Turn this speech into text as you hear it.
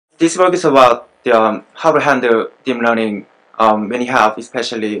this work is about how to handle deep learning when you have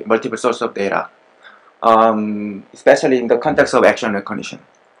especially multiple sources of data, especially in the context of action recognition.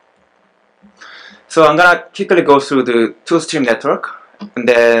 So I'm gonna quickly go through the two-stream network, and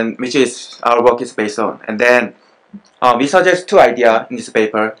then which is our work is based on, and then we suggest two ideas in this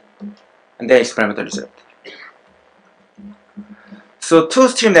paper, and then experimental result. So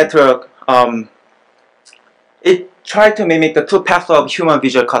two-stream network, it tries to mimic the two paths of human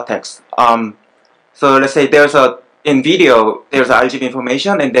visual cortex. So let's say in video there's RGB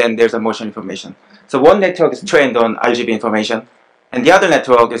information and then there's a motion information. So one network is trained on RGB information, and the other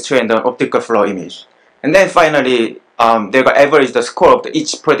network is trained on optical flow image. And then finally, they average the score of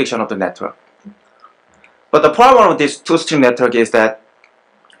each prediction of the network. But the problem with this two-stream network is that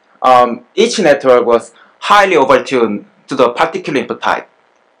each network was highly overtuned to the particular input type.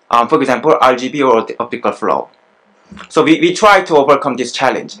 For example, RGB or optical flow. So we try to overcome this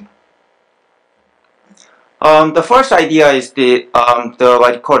challenge. The first idea is the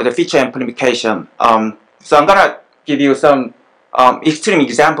what you call the feature amplification. So I'm gonna give you some extreme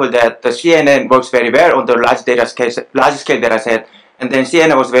example that the CNN works very well on the large scale data set, and then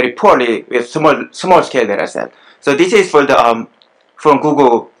CNN was very poorly with small scale data set. So this is for the from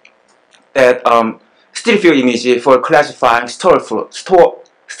Google that still view image for classifying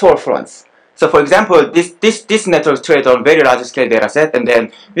storefronts. So for example, this network is trained on very large scale data set, and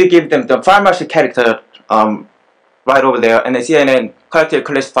then we give them the pharmacy character right over there, and the CNN correctly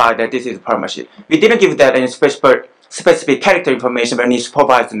classified that this is pharmacy. We didn't give that any specific character information when we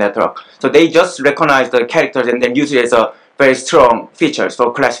supervise the network. So they just recognize the characters and then use it as a very strong features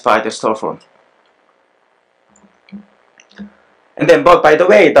for classify the storefront. And then, but by the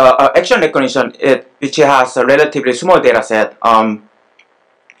way, the action recognition, which has a relatively small data set,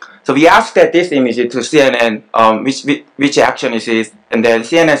 so we asked that this image to CNN, which action it is, and then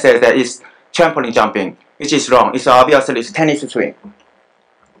CNN says that it's trampoline jumping, which is wrong. It's obviously tennis swing.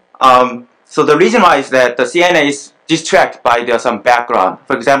 So the reason why is that the CNN is distracted by some background.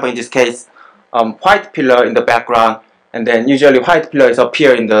 For example, in this case, white pillar in the background, and then usually white pillars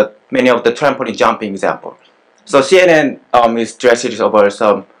appear in many of the trampoline jumping example. So CNN is stressed over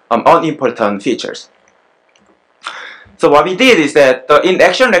some unimportant features. So what we did is that in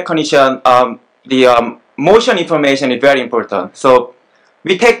action recognition, the motion information is very important. So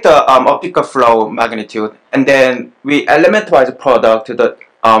we take the optical flow magnitude, and then we element-wise product to the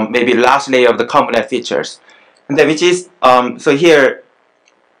maybe last layer of the component features, and then which is so here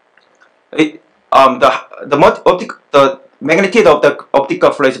the magnitude of the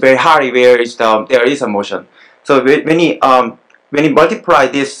optical flow is very high where there is a motion. So when you multiply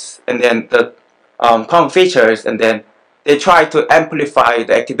this and then the common features, and then they try to amplify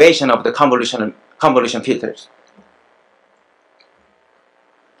the activation of the convolution filters.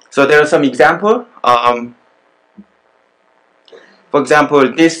 So there are some example. For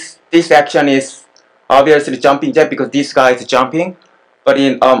example, this action is obviously jumping jet because this guy is jumping, but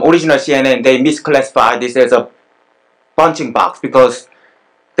in original CNN they misclassified this as a punching box because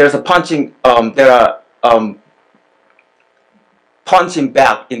there's a punching punching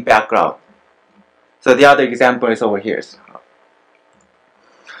bag in background. So the other example is over here.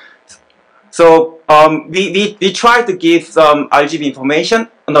 So we try to give some RGB information.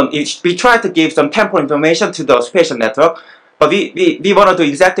 No, we try to give some temporal information to the spatial network, but we want to do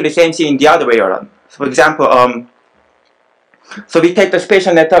exactly the same thing in the other way around. So for example, so we take the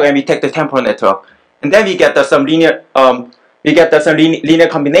spatial network and we take the temporal network, and then we get some linear linear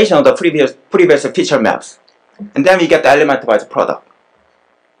combination of the previous feature maps, and then we get the element-wise product.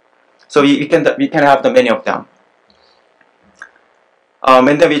 So we can have many of them.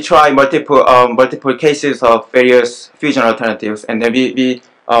 And then we try multiple cases of various fusion alternatives, and then we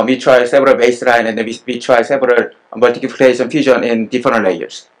try several baseline, and then we try several multiplication fusion in different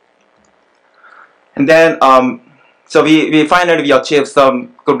layers. And then so we finally achieve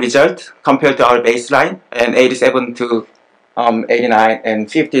some good result compared to our baseline, and 87 to 89 and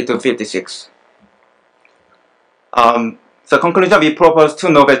 50 to 56. So conclusion, we propose two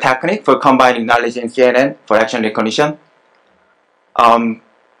novel techniques for combining knowledge in CNN for action recognition.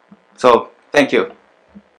 So thank you.